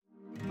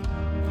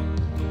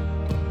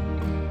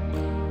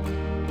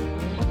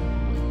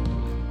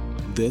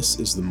This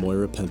is the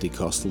Moira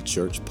Pentecostal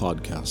Church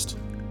podcast,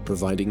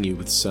 providing you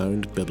with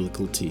sound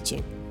biblical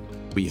teaching.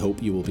 We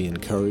hope you will be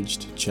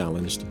encouraged,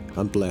 challenged,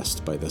 and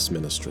blessed by this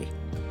ministry.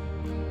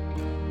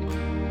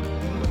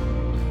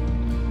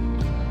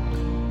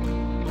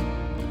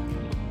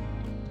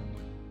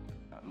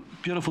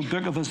 Beautiful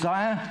book of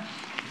Isaiah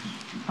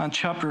and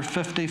chapter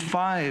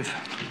 55.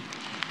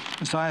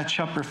 Isaiah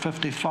chapter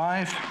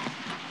 55.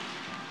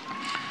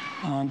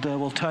 And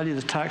we'll tell you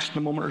the text in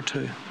a moment or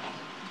two.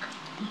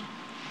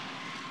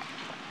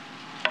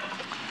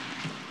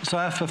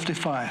 Isaiah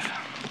 55.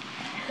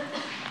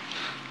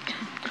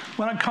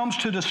 When it comes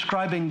to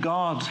describing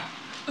God,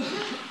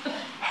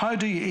 how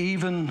do you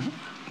even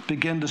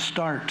begin to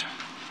start?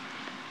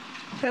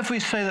 If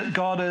we say that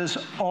God is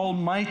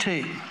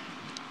almighty,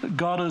 that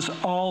God is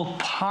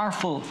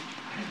all-powerful,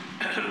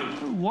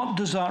 what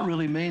does that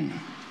really mean?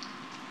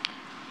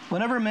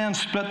 Whenever man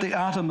split the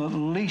atom, at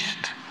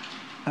least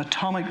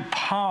atomic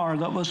power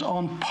that was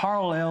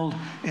unparalleled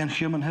in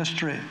human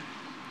history,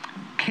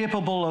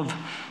 capable of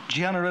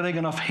generating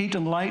enough heat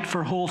and light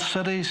for whole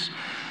cities,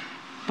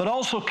 but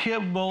also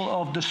capable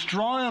of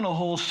destroying a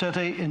whole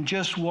city in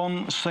just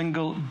one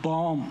single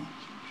bomb.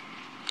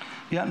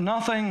 Yet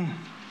nothing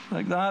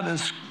like that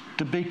is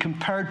to be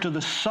compared to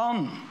the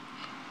sun.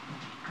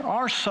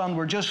 Our sun,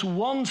 we're just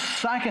 1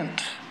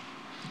 second.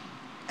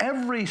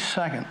 Every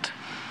second,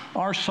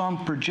 our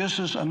sun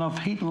produces enough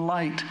heat and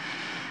light,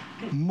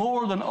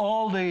 more than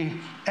all the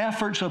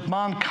efforts of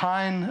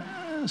mankind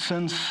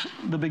since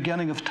the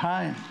beginning of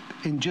time,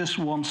 in just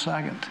 1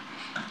 second.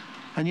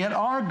 And yet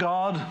our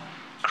God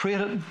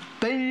created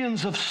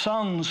billions of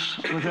suns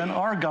within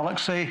our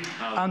galaxy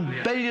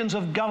and billions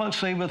of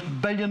galaxies with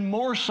billion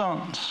more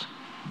suns.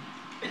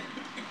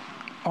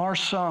 Our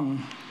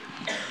sun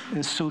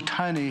is so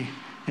tiny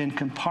in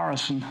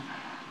comparison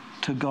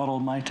to God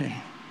Almighty.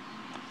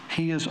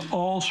 He is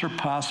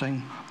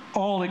all-surpassing,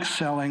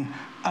 all-excelling,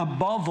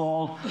 above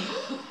all,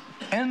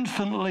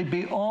 infinitely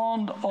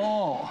beyond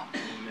all.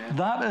 Amen.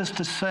 That is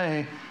to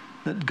say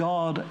that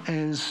God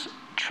is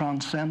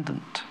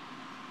transcendent.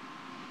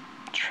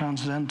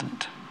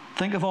 Transcendent.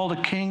 Think of all the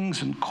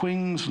kings and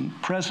queens and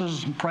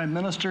princes and prime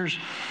ministers,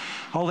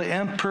 all the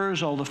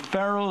emperors, all the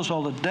pharaohs,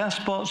 all the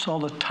despots, all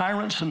the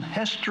tyrants in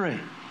history.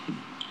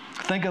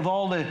 Think of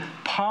all the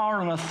power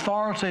and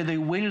authority they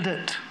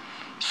wielded.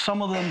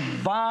 Some of them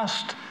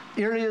vast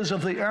areas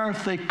of the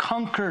earth they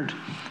conquered.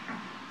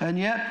 And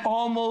yet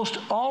almost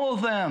all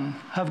of them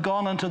have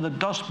gone into the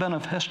dustbin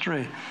of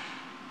history.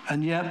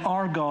 And yet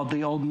our God,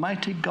 the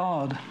Almighty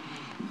God,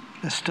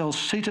 is still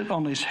seated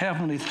on his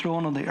heavenly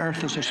throne, and the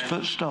earth is his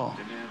footstool.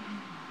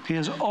 He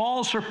is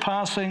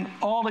all-surpassing,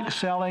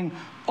 all-excelling,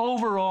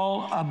 over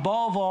all,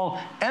 above all,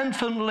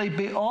 infinitely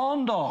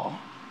beyond all.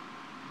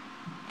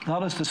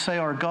 That is to say,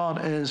 our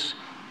God is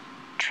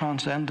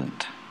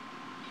transcendent.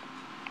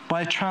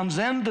 By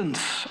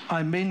transcendence,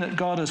 I mean that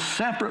God is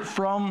separate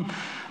from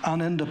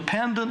and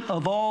independent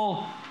of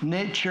all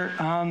nature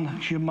and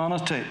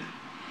humanity.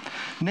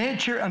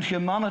 Nature and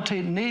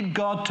humanity need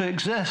God to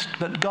exist,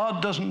 but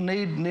God doesn't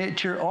need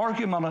nature or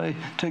humanity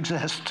to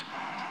exist.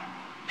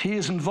 He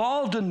is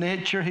involved in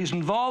nature, he's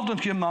involved in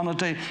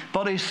humanity,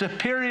 but he's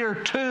superior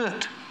to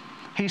it.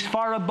 He's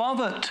far above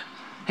it.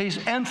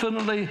 He's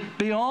infinitely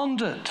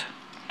beyond it.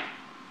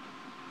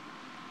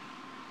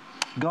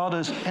 God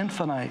is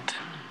infinite,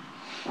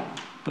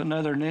 but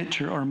neither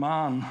nature or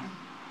man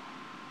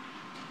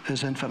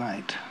is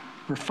infinite.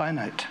 We're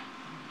finite.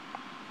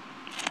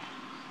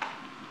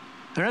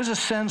 There is a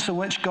sense in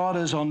which God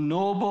is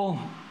unknowable,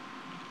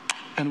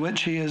 in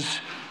which he is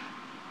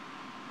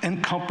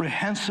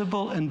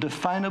incomprehensible,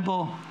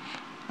 indefinable.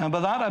 And by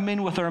that I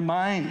mean with our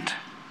mind.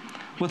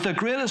 With the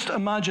greatest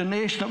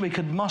imagination that we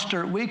could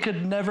muster, we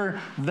could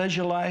never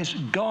visualize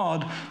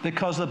God,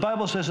 because the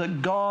Bible says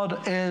that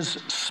God is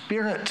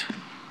spirit.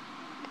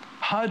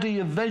 How do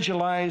you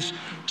visualize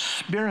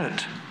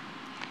spirit?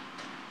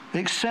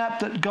 Except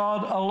that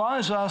God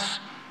allows us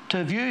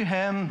to view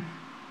him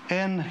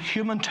in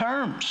human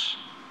terms.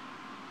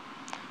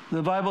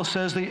 The Bible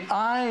says the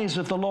eyes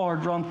of the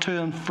Lord run to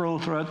and fro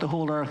throughout the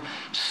whole earth,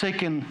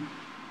 seeking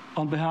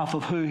on behalf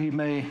of who he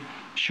may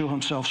show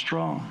himself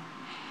strong.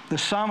 The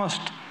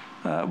psalmist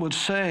would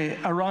say,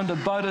 around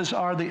about us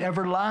are the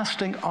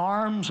everlasting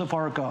arms of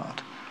our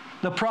God.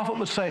 The prophet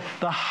would say,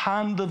 the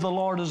hand of the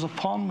Lord is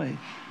upon me.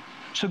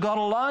 So God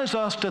allows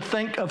us to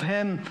think of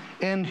him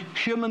in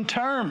human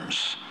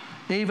terms,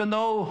 even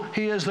though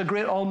he is the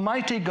great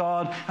almighty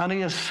God, and he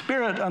is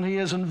spirit, and he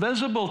is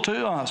invisible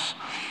to us.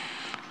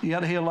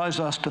 Yet he allows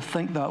us to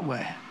think that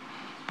way.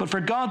 But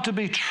for God to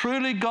be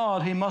truly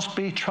God, he must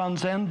be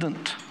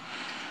transcendent.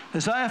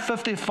 Isaiah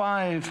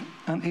 55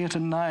 and 8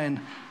 and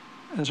 9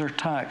 is our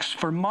text.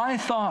 For my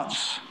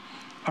thoughts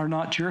are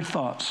not your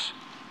thoughts,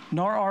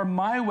 nor are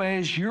my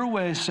ways your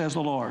ways, says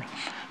the Lord.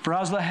 For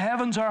as the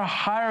heavens are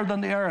higher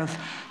than the earth,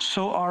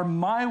 so are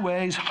my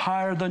ways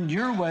higher than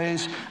your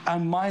ways,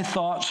 and my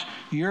thoughts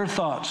your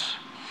thoughts.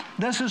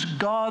 This is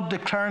God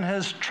declaring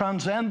his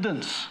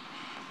transcendence.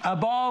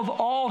 above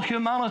all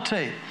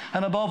humanity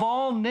and above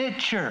all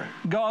nature.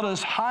 God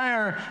is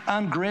higher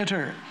and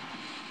greater.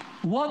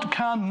 What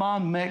can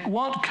man make?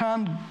 What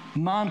can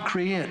man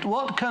create?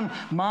 What can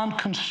man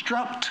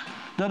construct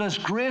that is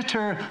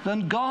greater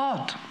than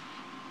God?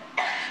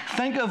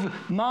 Think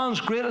of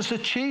man's greatest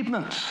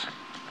achievements.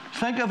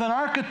 Think of an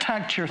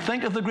architecture.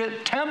 Think of the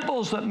great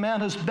temples that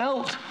man has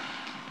built.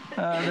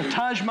 The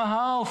Taj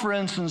Mahal, for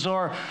instance,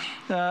 or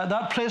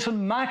that place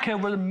in Mecca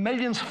where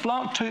millions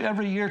flock to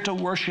every year to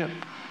worship.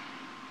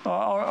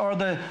 Or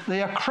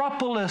the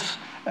Acropolis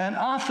in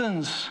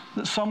Athens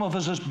that some of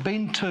us has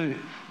been to.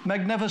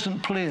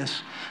 Magnificent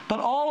place. But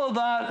all of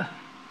that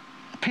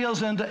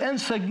pales into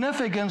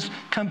insignificance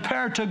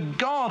compared to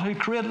God who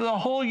created the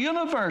whole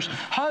universe.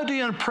 How do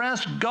you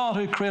impress God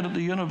who created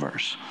the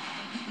universe?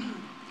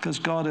 Because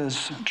God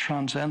is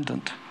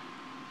transcendent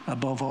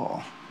above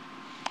all.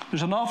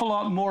 There's an awful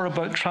lot more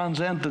about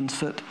transcendence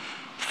that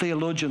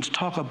theologians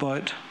talk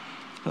about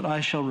that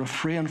I shall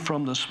refrain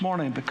from this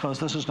morning, because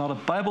this is not a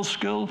Bible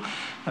school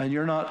and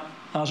you're not,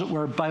 as it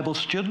were, Bible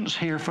students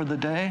here for the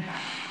day.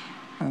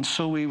 And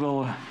so we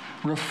will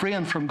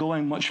refrain from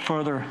going much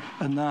further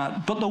in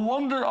that. But the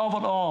wonder of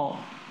it all,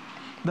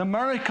 the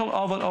miracle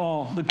of it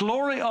all, the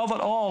glory of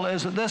it all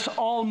is that this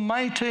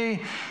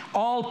almighty,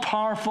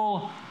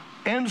 all-powerful,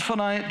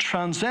 infinite,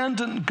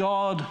 transcendent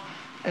God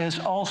is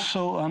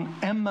also an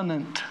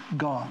immanent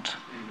God.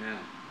 Amen.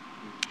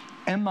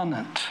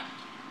 Immanent.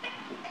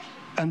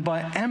 And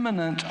by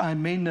immanent, I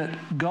mean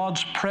that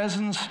God's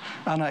presence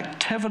and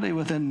activity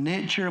within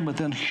nature and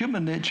within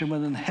human nature and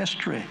within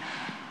history,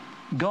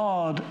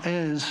 God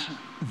is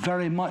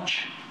very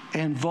much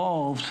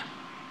involved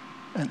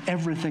in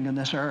everything in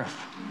this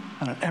earth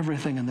and in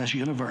everything in this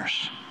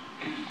universe.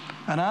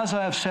 And as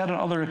I have said on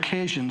other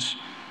occasions,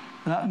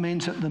 that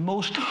means that the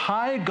Most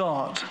High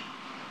God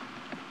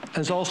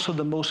is also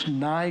the most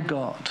nigh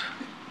God.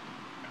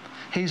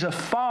 He's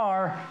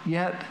afar,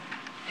 yet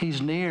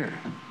he's near.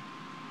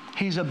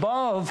 He's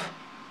above,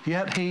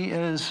 yet he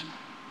is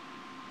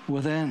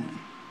within.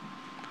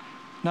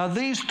 Now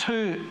these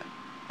two,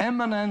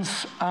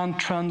 immanence and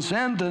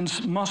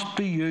transcendence, must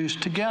be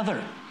used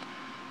together.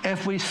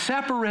 If we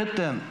separate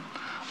them,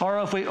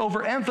 or if we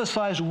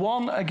overemphasize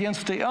one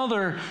against the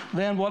other,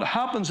 then what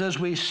happens is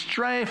we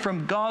stray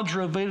from God's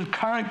revealed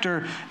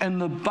character in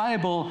the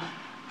Bible,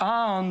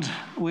 and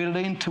we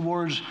lean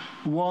towards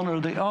one or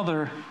the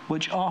other,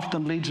 which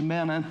often leads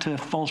men into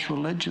false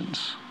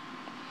religions.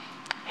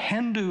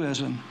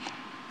 Hinduism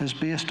is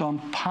based on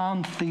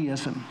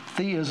pantheism.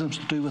 Theism is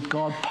to do with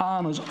God.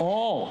 Pan is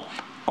all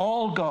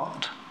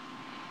God.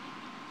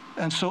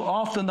 And so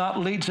often that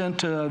leads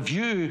into a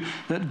view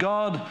that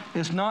God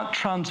is not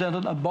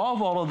transcendent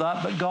above all of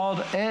that, but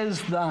God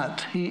is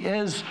that. He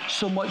is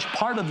so much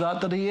part of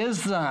that that he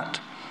is that.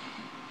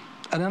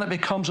 And then it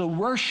becomes a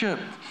worship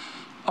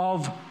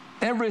of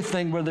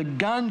everything, where the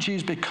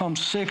Ganges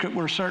becomes sacred,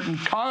 where certain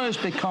cows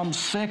become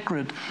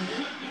sacred.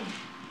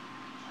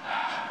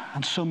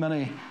 And so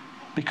many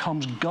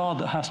becomes God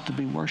that has to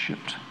be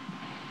worshipped,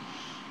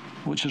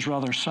 which is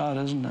rather sad,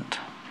 isn't it?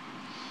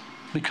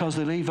 Because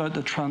they leave out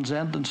the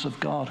transcendence of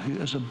God,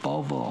 who is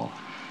above all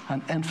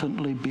and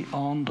infinitely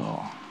beyond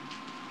all.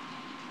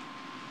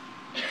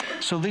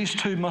 So these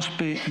two must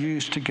be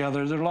used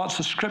together. There are lots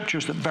of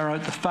scriptures that bear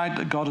out the fact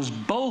that God is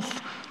both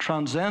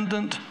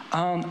transcendent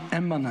and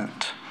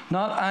immanent.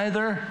 Not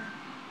either,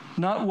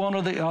 not one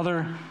or the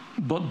other,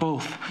 but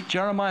both.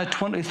 Jeremiah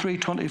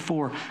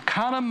 23:24.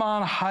 Can a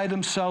man hide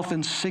himself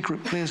in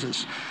secret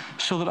places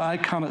so that I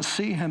cannot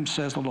see him,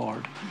 says the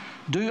Lord?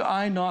 Do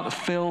I not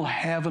fill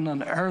heaven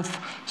and earth,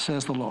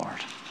 says the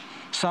Lord?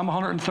 Psalm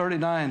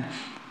 139,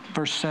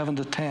 verse 7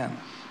 to 10.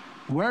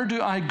 Where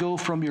do I go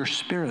from your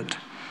spirit?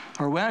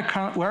 Or where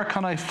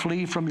can I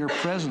flee from your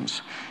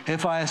presence?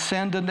 If I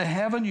ascend into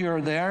heaven, you are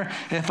there.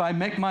 If I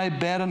make my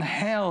bed in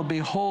hell,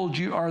 behold,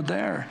 you are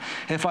there.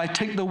 If I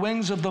take the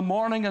wings of the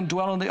morning and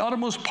dwell in the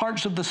uttermost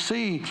parts of the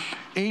sea,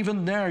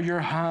 even there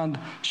your hand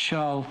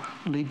shall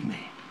lead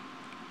me.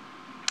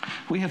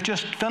 We have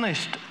just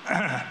finished,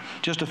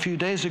 just a few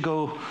days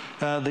ago,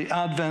 the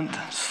Advent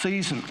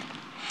season.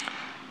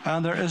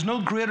 And there is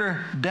no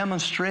greater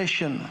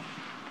demonstration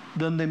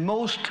than the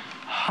Most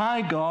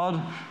High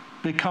God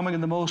becoming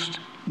the most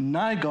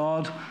nigh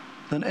God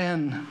than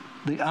in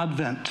the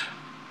Advent.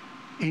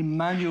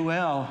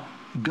 Emmanuel,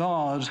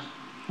 God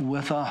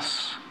with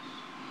us.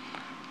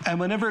 And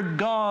whenever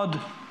God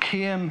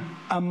came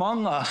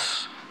among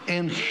us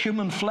in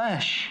human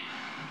flesh,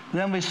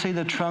 then we see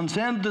the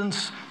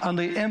transcendence and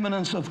the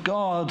immanence of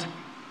God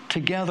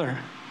together.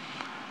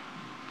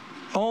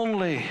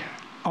 Only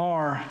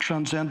our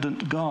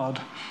transcendent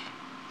God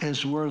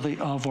is worthy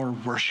of our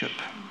worship.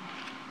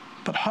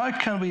 But how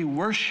can we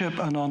worship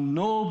an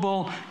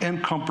unknowable,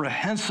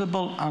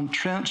 incomprehensible, and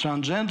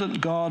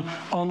transcendent God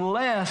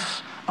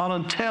unless and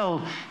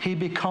until he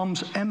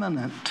becomes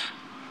immanent?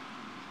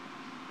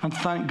 And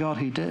thank God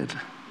he did.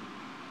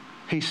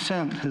 He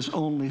sent his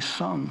only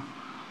Son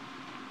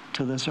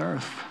to this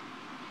earth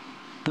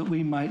that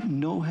we might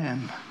know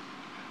him,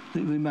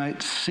 that we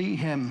might see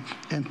him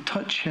and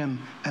touch him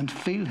and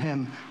feel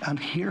him and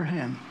hear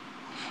him.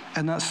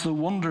 And that's the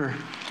wonder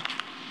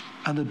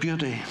and the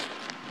beauty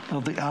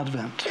of the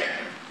Advent.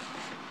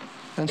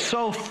 And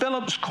so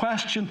Philip's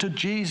question to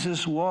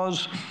Jesus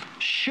was,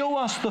 show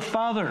us the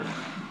Father,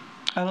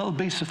 and it'll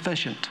be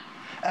sufficient.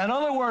 In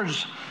other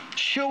words,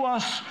 show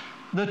us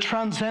the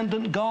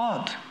transcendent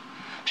God.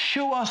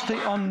 Show us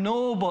the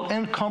unknowable,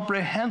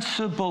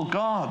 incomprehensible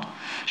God.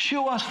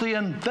 Show us the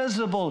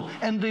invisible,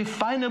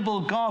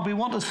 indefinable God. We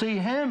want to see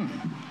him.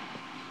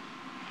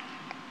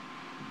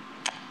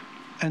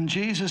 And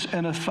Jesus,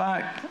 in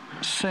effect,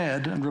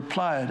 said and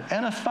replied,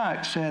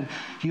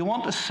 you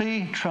want to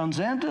see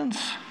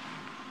transcendence?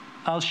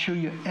 I'll show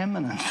you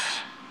eminence.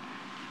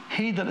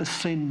 He that has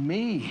seen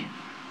me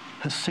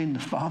has seen the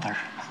Father.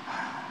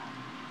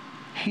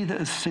 He that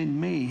has seen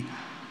me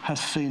has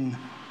seen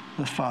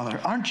the Father.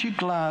 Aren't you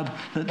glad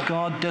that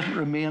God didn't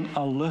remain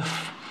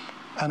aloof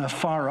and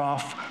afar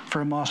off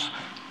from us,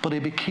 but he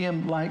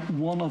became like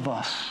one of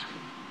us?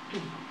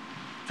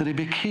 That he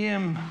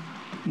became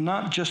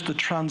not just the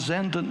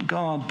transcendent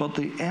God, but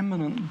the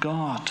eminent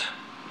God.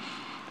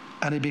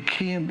 And he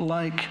became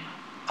like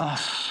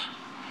us.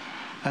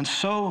 And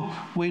so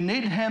we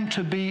need him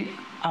to be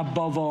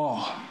above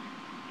all,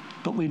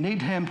 but we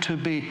need him to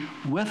be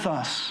with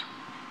us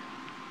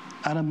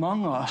and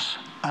among us,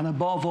 and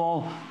above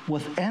all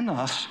within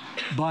us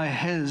by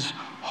his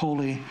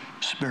Holy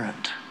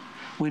Spirit.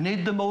 We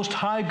need the Most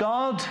High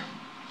God,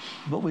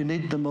 but we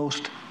need the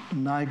Most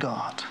Nigh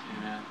God.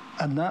 Amen.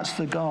 And that's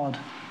the God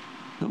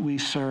that we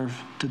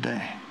serve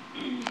today.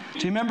 Do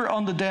you remember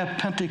on the day of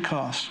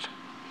Pentecost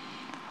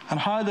and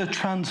how the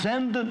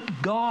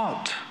transcendent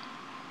God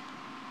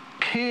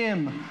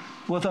came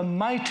with a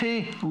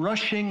mighty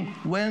rushing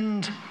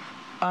wind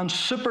and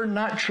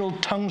supernatural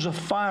tongues of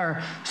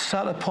fire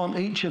sat upon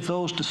each of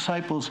those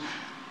disciples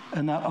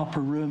in that upper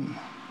room?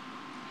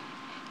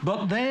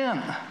 But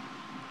then,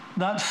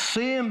 that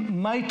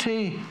same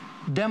mighty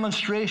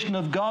demonstration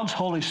of God's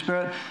Holy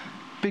Spirit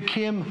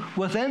became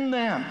within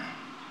them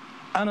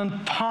and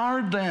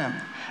empowered them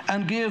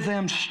and gave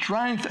them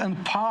strength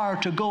and power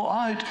to go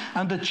out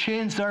and to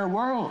change their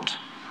world.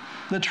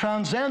 The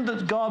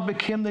transcendent God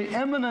became the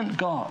immanent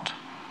God.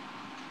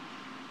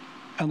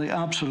 And they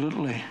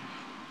absolutely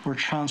were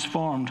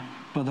transformed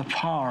by the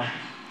power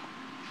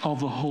of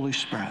the Holy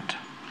Spirit.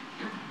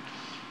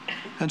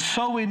 And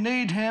so we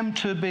need him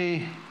to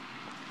be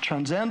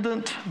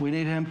transcendent. We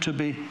need him to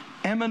be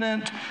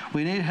immanent.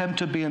 We need him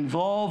to be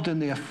involved in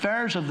the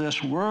affairs of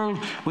this world.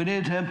 We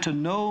need him to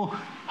know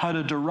how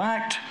to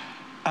direct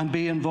and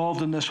be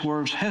involved in this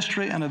world's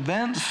history and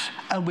events.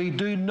 And we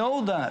do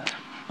know that.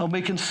 And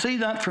we can see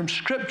that from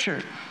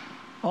Scripture.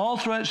 All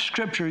throughout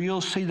Scripture, you'll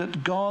see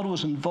that God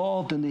was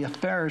involved in the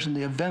affairs and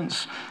the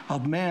events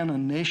of men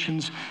and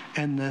nations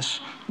in this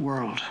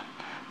world.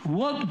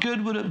 What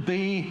good would it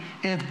be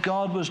if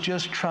God was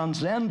just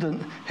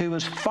transcendent, who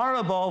was far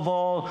above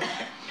all,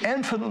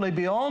 infinitely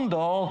beyond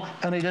all,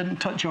 and he didn't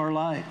touch our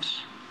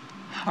lives?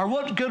 Or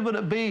what good would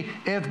it be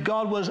if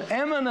God was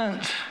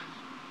immanent,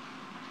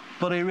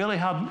 but he really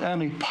hadn't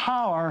any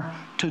power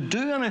to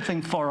do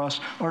anything for us,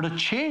 or to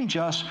change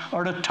us,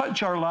 or to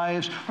touch our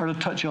lives, or to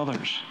touch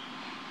others?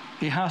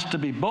 He has to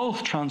be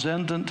both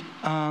transcendent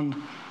and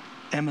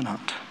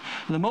immanent.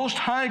 The Most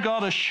High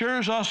God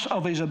assures us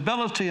of his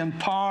ability and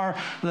power.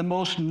 The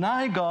Most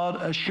Nigh God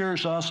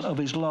assures us of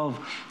his love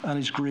and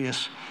his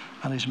grace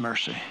and his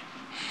mercy.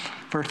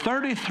 For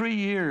 33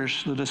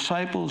 years, the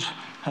disciples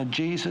had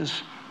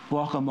Jesus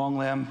walk among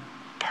them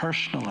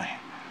personally.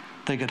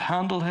 They could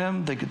handle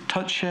him. They could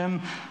touch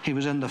him. He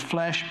was in the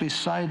flesh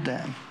beside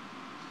them.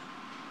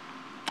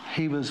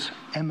 He was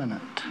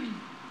immanent.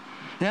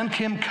 Then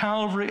came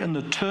Calvary and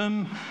the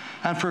tomb,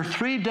 and for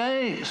 3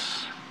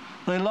 days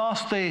they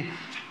lost the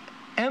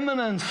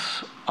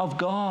immanence of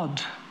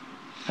God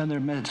in their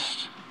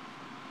midst.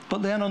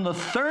 But then on the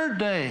third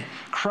day,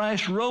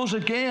 Christ rose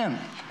again,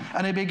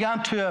 and he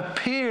began to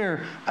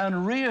appear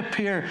and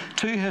reappear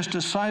to his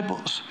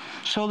disciples.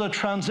 So the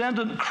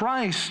transcendent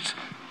Christ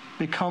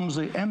becomes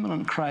the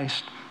immanent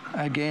Christ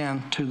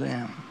again to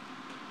them.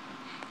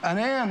 And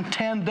then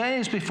 10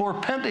 days before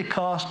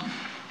Pentecost,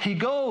 he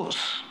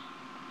goes.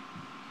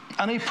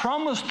 And he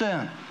promised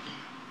them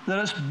that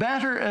it's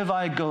better if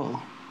I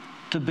go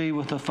to be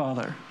with the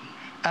Father.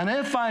 And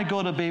if I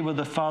go to be with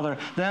the Father,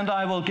 then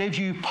I will give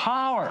you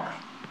power.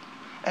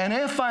 And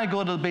if I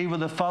go to be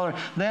with the Father,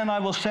 then I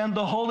will send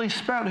the Holy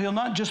Spirit, who will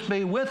not just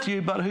be with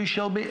you, but who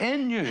shall be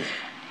in you.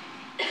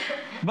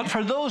 But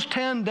for those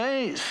 10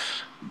 days,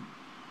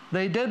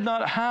 they did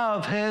not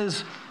have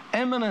his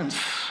immanence.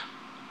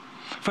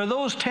 For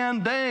those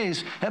 10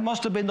 days, it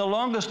must have been the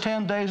longest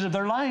 10 days of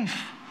their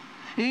life.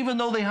 Even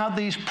though they had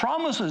these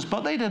promises,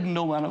 but they didn't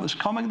know when it was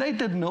coming. They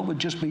didn't know it would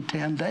just be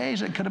 10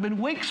 days. It could have been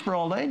weeks for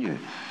all they knew.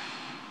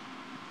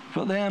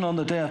 But then on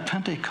the day of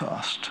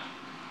Pentecost,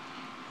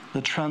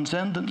 the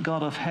transcendent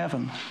God of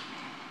heaven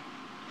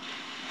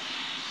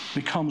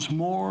becomes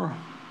more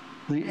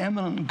the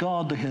immanent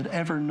God they had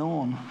ever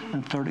known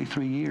in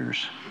 33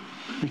 years.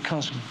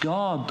 because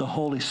God, the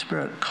Holy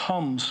Spirit,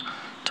 comes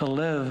to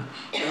live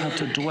and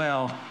to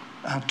dwell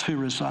and to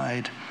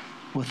reside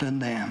within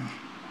them.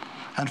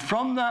 And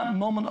from that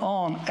moment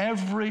on,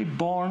 every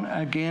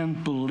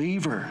born-again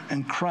believer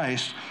in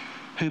Christ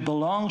who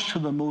belongs to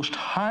the Most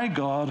High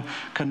God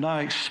can now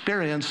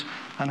experience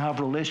and have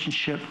a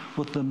relationship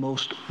with the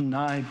Most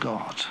Nigh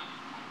God.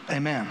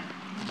 Amen.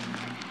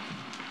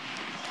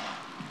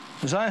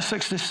 Isaiah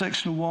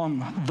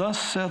 66:1, thus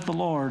saith the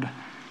Lord,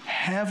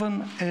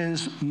 heaven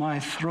is my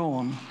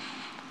throne,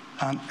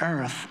 and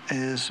earth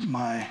is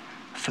my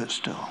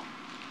footstool.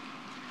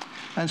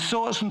 And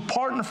so it's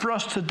important for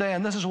us today,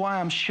 and this is why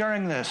I'm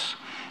sharing this,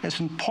 it's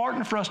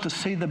important for us to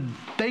see the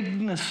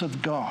bigness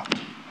of God,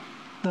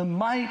 the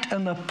might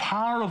and the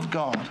power of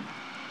God,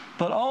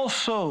 but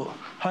also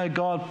how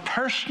God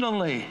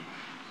personally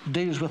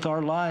deals with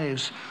our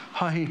lives,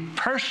 how he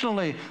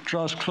personally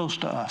draws close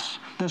to us.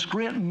 This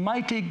great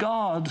mighty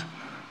God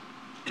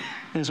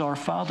is our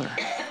Father.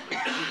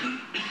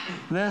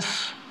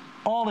 This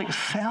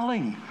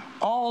all-excelling,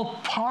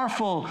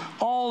 all-powerful,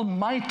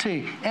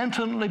 almighty,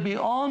 infinitely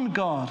beyond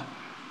God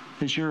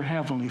is your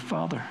heavenly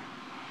Father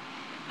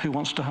who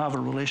wants to have a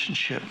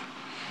relationship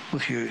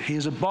with you. He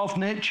is above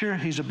nature,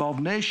 he's above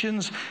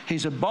nations,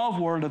 he's above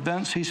world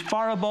events, he's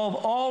far above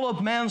all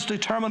of men's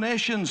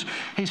determinations,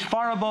 he's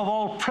far above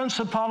all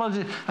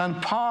principalities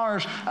and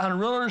powers and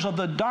rulers of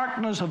the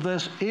darkness of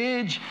this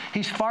age.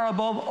 He's far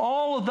above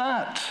all of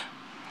that.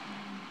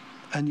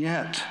 And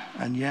yet,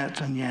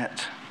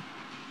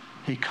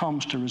 he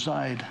comes to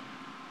reside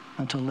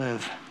and to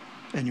live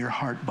in your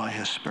heart by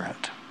his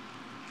Spirit.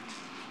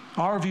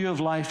 Our view of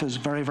life is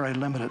very, very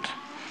limited.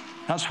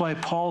 That's why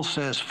Paul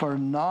says, for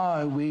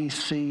now we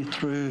see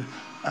through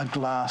a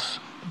glass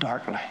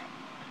darkly.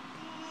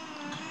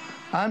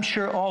 I'm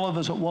sure all of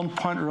us at one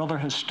point or other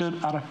have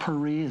stood at a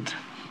parade.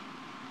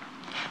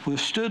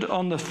 We've stood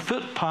on the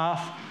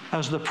footpath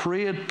as the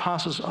parade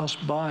passes us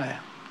by.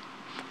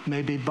 It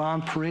may be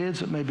band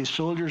parades, it may be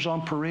soldiers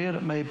on parade,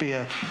 it may be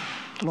a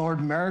Lord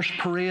Mayor's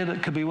parade,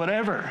 it could be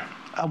whatever.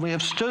 And we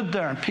have stood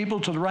there, and people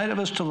to the right of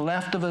us, to the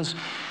left of us.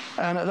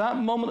 And at that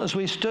moment, as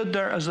we stood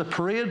there, as the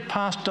parade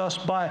passed us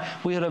by,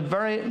 we had a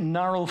very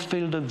narrow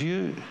field of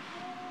view.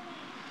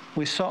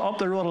 We saw up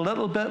the road a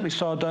little bit, we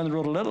saw down the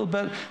road a little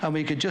bit, and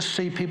we could just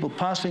see people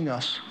passing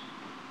us.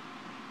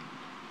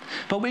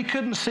 But we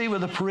couldn't see where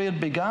the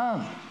parade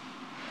began.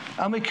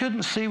 And we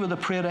couldn't see where the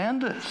parade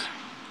ended,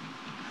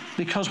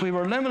 because we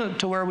were limited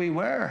to where we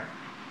were.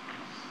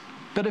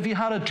 But if you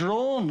had a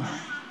drone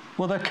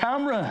with a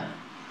camera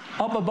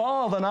up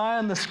above, an eye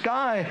in the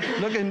sky,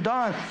 looking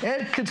down,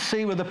 it could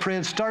see where the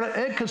parade started,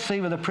 it could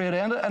see where the parade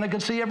ended, and it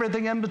could see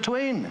everything in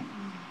between.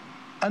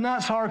 And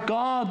that's our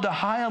God, the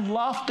high and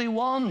lofty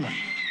one,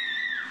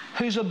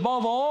 who's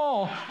above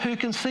all, who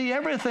can see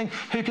everything,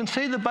 who can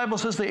see, the Bible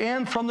says, the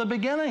end from the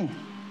beginning.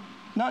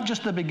 Not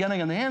just the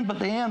beginning and the end, but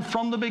the end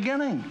from the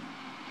beginning.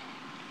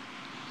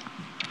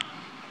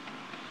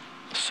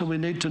 So we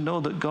need to know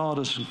that God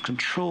is in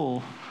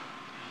control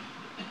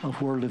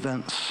of world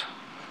events.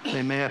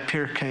 They may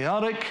appear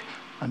chaotic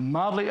and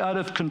madly out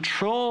of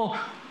control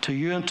to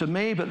you and to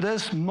me, but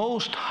this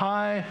most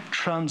high,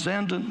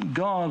 transcendent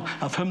God,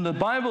 of whom the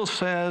Bible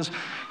says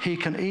he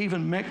can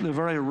even make the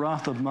very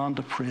wrath of man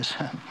to praise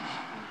him,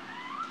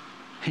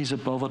 he's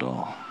above it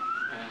all.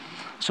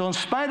 So in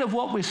spite of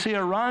what we see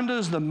around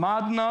us, the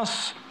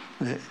madness,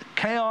 the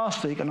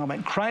chaos, the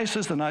economic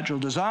crisis, the natural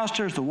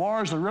disasters, the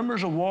wars, the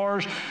rumors of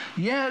wars,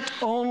 yet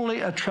only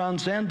a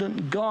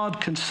transcendent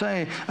God can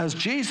say, as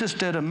Jesus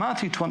did in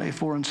Matthew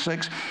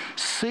 24:6,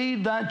 see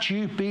that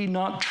you be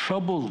not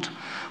troubled,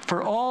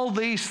 for all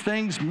these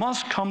things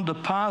must come to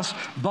pass,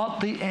 but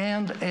the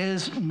end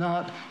is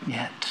not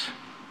yet.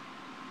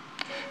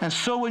 And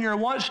so when you're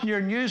watching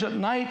your news at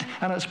night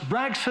and it's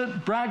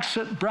Brexit,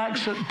 Brexit,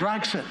 Brexit,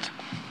 Brexit,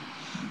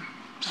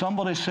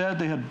 somebody said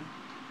they had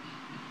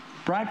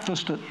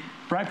breakfast at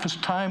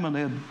breakfast time and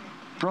they had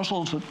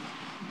Brussels at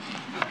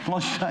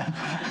lunchtime.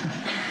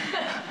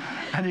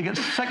 And you get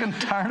sick and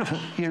tired of it.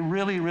 You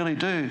really, really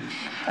do.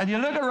 And you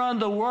look around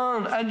the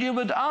world and you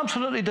would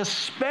absolutely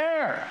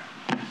despair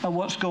at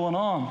what's going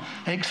on,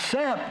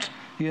 except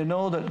you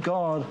know that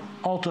God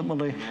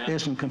ultimately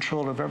is in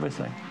control of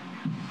everything.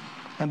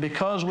 And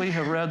because we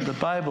have read the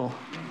Bible,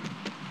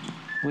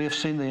 we have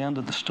seen the end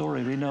of the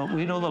story. We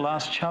know the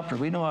last chapter.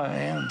 We know how it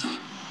ends.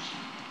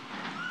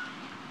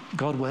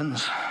 God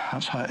wins.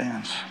 That's how it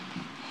ends.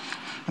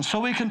 And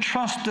so we can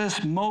trust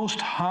this most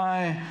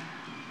high,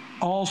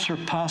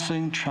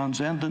 all-surpassing,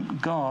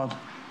 transcendent God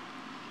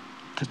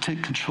to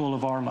take control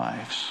of our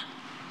lives.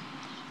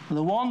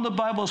 The one, the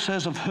Bible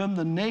says, of whom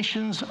the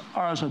nations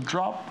are as a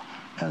drop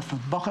at the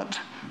bucket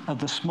of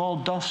the small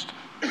dust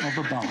of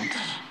the balance.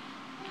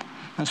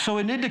 And so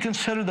we need to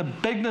consider the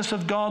bigness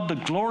of God, the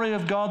glory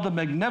of God, the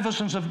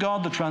magnificence of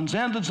God, the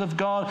transcendence of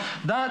God.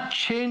 That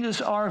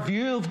changes our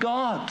view of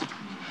God.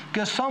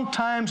 Because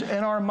sometimes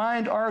in our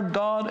mind, our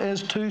God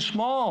is too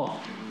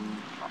small.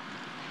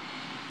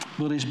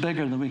 But he's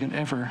bigger than we can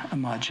ever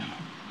imagine.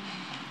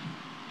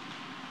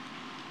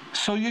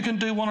 So you can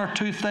do one or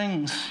two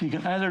things. You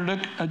can either look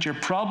at your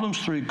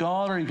problems through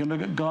God, or you can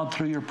look at God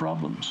through your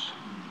problems.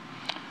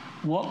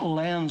 What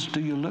lens do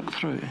you look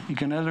through? You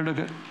can either look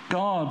at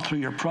God through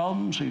your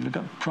problems, or you look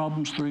at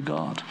problems through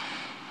God.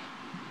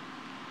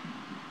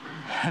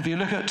 If you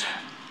look at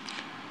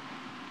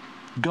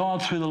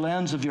God through the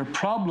lens of your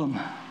problem,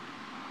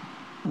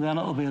 then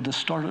it will be a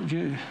distorted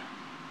view.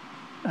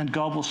 And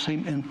God will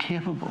seem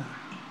incapable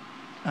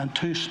and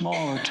too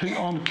small or too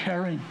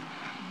uncaring.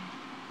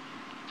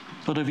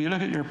 But if you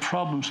look at your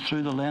problems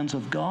through the lens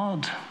of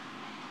God,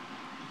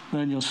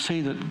 then you'll see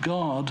that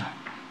God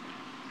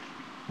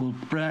will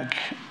break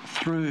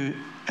through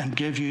and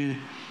give you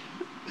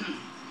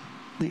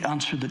the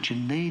answer that you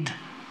need.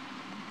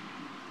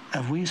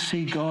 If we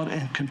see God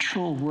in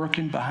control,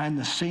 working behind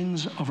the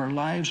scenes of our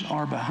lives on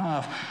our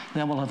behalf,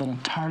 then we'll have an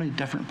entirely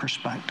different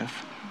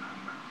perspective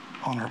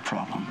on our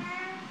problem.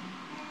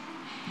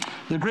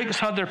 The Greeks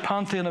had their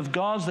pantheon of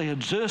gods. They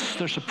had Zeus,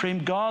 their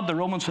supreme god. The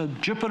Romans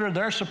had Jupiter,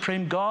 their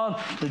supreme god.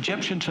 The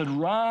Egyptians had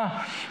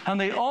Ra. And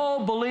they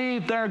all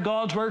believed their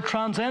gods were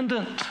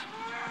transcendent,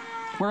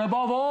 were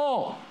above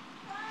all.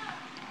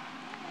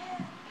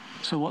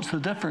 So what's the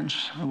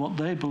difference in what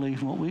they believe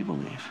and what we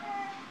believe?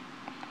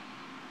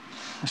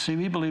 You see,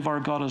 we believe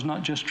our God is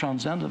not just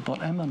transcendent,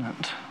 but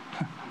immanent.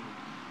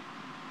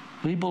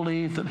 We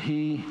believe that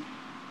He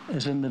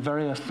is in the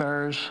very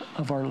affairs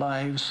of our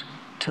lives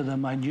to the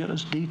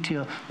minutest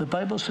detail. The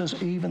Bible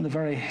says even the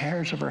very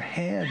hairs of our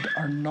head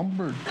are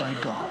numbered by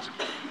God,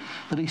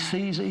 that He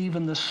sees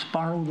even the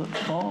sparrow that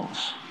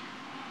falls.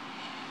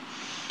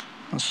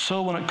 And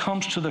so when it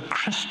comes to the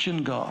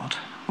Christian God,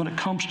 when it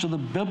comes to the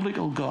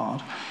biblical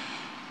God,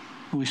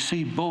 we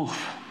see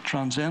both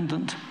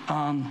transcendent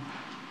and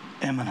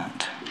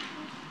immanent.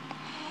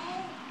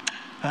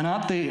 And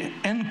at the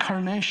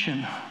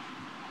incarnation,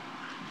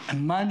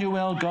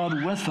 Emmanuel,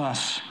 God with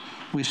us,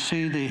 we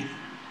see the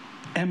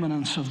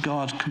immanence of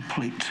God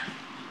complete.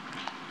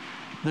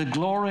 The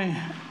glory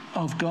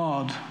of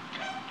God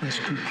is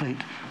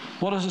complete.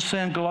 What does it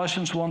say in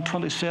Galatians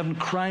 1:27?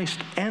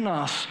 Christ in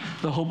us,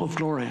 the hope of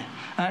glory.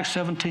 Acts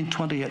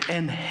 17:28.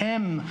 In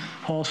Him,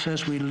 Paul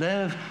says, we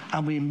live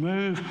and we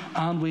move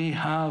and we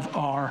have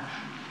our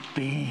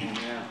being.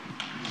 Yeah.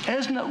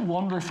 Isn't it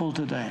wonderful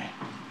today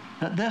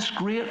that this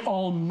great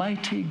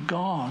almighty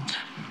God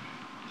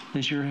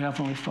is your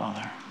Heavenly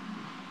Father?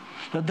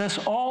 That this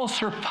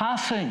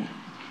all-surpassing,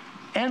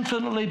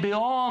 infinitely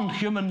beyond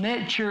human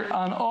nature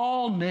and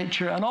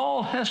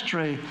all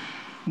history,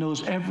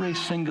 knows every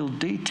single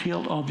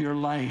detail of your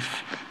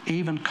life,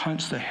 even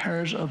counts the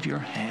hairs of your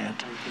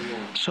head.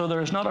 So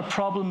there's not a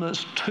problem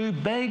that's too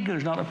big,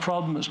 there's not a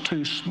problem that's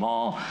too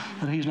small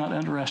that He's not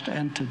interested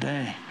in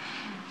today.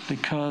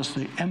 Because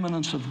the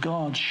immanence of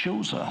God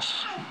shows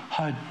us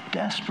how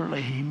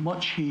desperately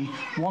much He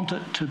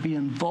wanted to be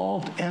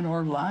involved in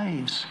our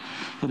lives,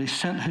 that He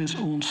sent His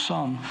own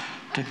Son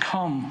to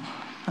come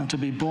and to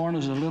be born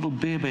as a little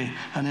baby,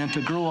 and then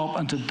to grow up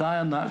and to die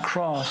on that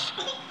cross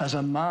as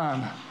a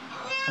man,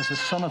 as the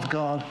Son of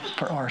God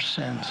for our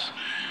sins.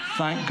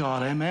 Thank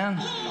God, amen?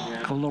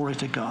 Yeah. Glory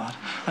to God.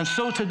 And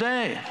so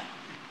today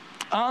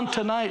and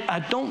tonight, I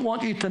don't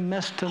want you to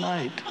miss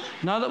tonight.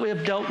 Now that we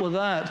have dealt with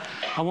that,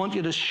 I want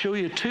you to show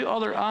you two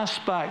other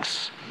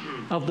aspects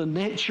of the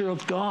nature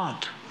of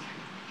God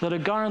that I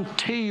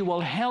guarantee you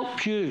will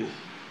help you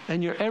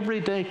in your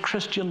everyday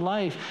Christian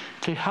life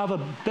to have a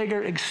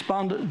bigger,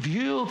 expanded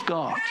view of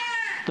God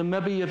than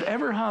maybe you've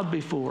ever had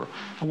before.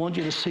 I want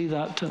you to see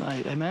that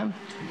tonight. Amen?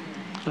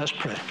 Let's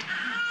pray.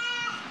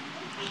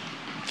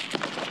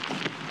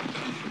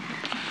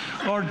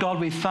 Lord God,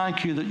 we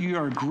thank You that You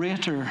are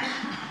greater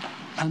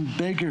and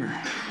bigger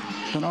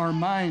than our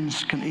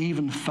minds can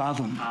even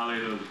fathom.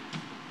 Hallelujah.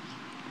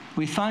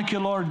 We thank You,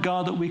 Lord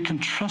God, that we can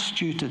trust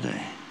You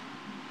today,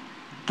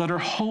 that our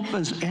hope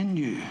is in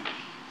You.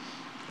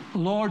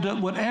 Lord,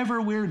 that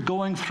whatever we're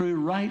going through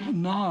right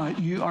now,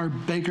 You are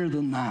bigger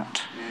than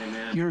that.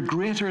 Amen. You're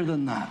greater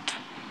than that.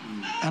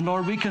 And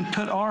Lord, we can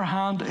put our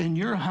hand in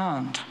Your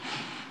hand,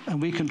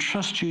 and we can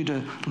trust You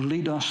to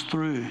lead us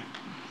through.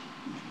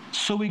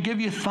 So we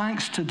give You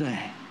thanks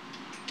today.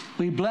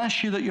 We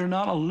bless You that You're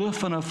not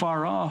aloof and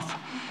afar off,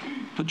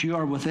 but You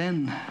are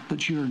within,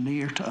 that You are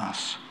near to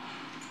us.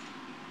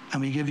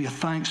 And we give You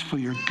thanks for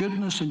Your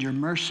goodness and Your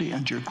mercy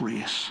and Your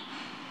grace.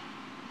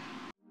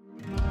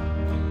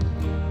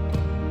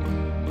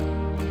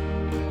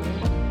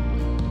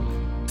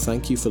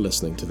 Thank you for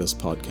listening to this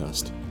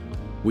podcast.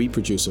 We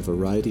produce a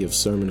variety of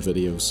sermon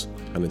videos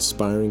and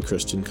inspiring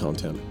Christian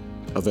content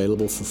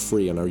available for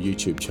free on our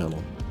YouTube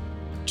channel.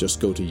 Just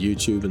go to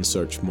YouTube and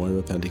search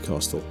Moira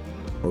Pentecostal,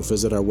 or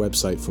visit our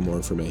website for more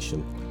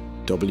information,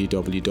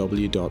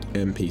 www.mpc.org.uk.